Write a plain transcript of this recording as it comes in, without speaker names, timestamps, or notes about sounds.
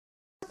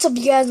What's up,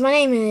 you guys? My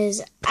name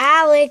is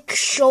Alex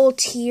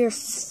Schultz here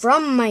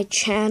from my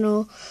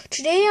channel.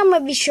 Today I'm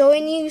going to be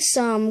showing you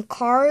some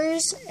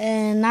cars,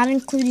 and not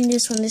including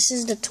this one. This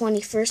is the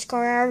 21st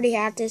car. I already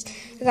have this.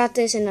 I got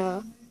this in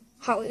a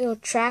Hot Wheels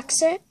track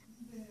set.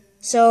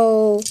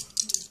 So,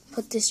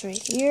 put this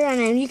right here, and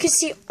then you can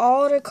see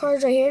all the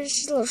cars right here. This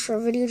is a little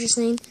short video just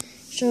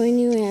showing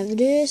you. We have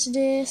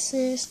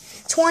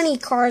this. 20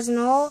 cars in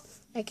all.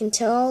 I can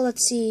tell.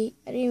 Let's see.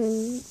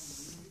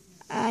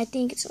 I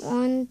think it's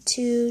 1,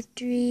 2,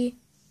 3,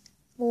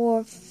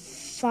 4,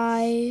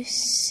 5,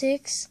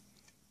 6,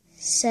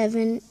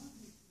 7,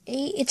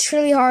 8. It's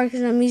really hard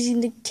because I'm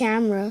using the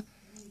camera.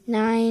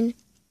 9,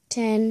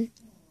 10,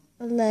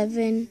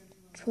 11,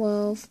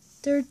 12,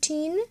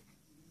 13,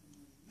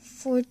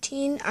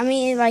 14. I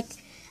mean like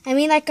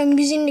I'm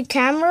using the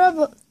camera,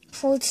 but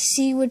to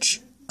see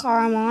which car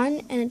I'm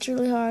on, and it's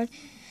really hard.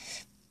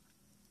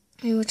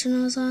 I mean, which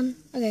one I was on?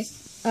 Okay.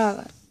 Oh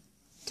god.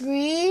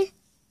 3,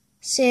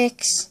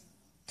 6,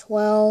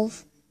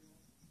 12,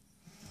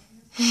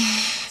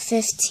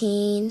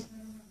 15,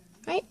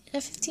 right? Is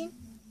that 15?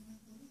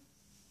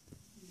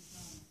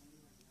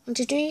 1,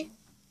 2, 3,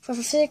 4,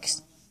 5,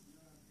 6,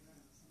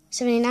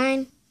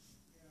 79,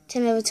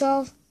 10, 11,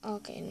 12.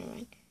 Okay, never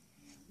mind.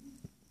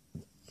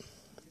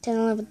 10,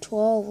 11,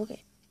 12.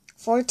 Okay.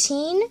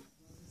 14,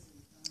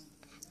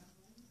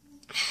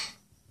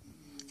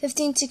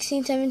 15,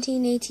 16,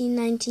 17, 18,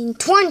 19,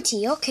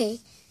 20. Okay.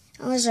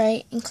 I was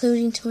right,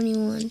 including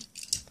 21.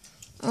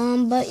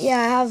 But yeah,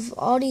 I have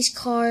all these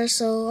cars,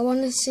 so I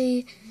want to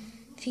see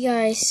if you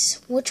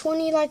guys, which one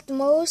you like the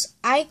most.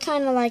 I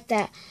kind of like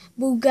that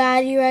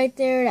Bugatti right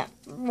there, that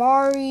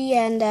Ferrari,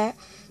 and that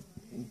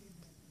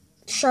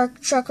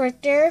shark truck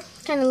right there.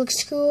 Kind of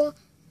looks cool.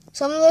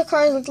 Some of the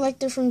cars look like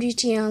they're from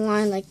GTA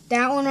Online, like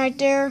that one right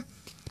there,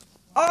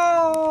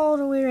 all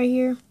the way right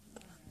here.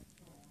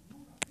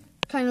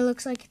 Kind of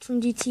looks like it's from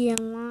GTA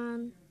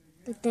Online,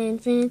 like the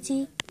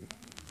Infinity.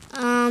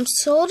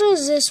 So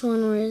does this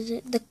one. Where is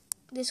it?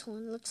 This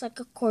one looks like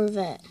a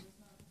Corvette.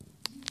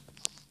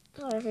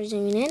 Sorry for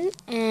zooming in.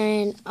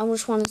 And I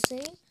just want to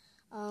say,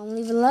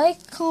 leave a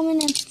like,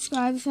 comment, and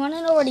subscribe. If you want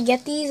to know where to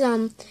get these,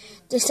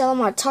 just sell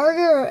them at Target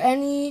or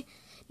any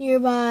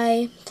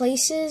nearby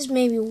places.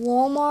 Maybe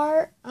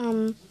Walmart.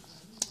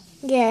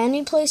 Yeah,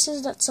 any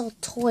places that sell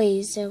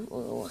toys, they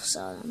will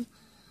sell them.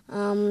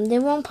 They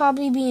won't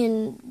probably be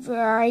in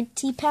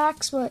variety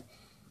packs, but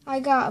I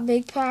got a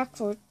big pack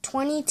for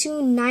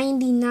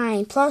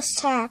 $22.99 plus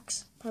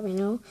tax. Probably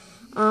no.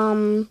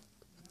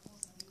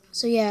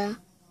 So yeah.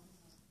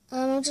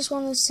 I just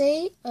want to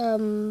say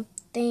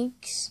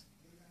thanks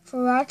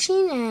for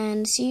watching,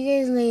 and see you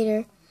guys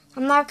later.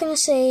 I'm not gonna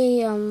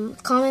say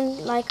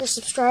comment, like, or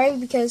subscribe,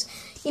 because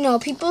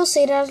people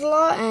say that a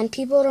lot, and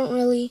people don't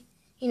really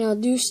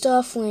do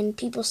stuff when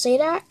people say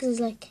that, because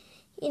like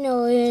they're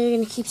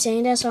gonna keep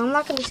saying that. So I'm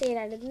not gonna say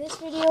that in this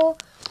video.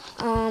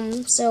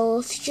 So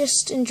if you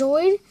just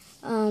enjoyed,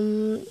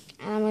 I'm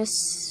gonna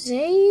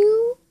see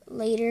you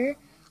later.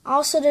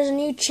 Also, there's a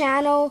new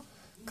channel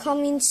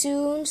coming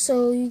soon,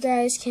 so you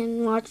guys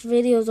can watch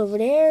videos over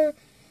there.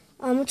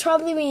 It's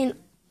probably been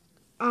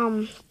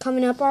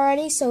coming up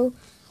already, so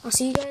I'll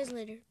see you guys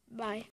later. Bye.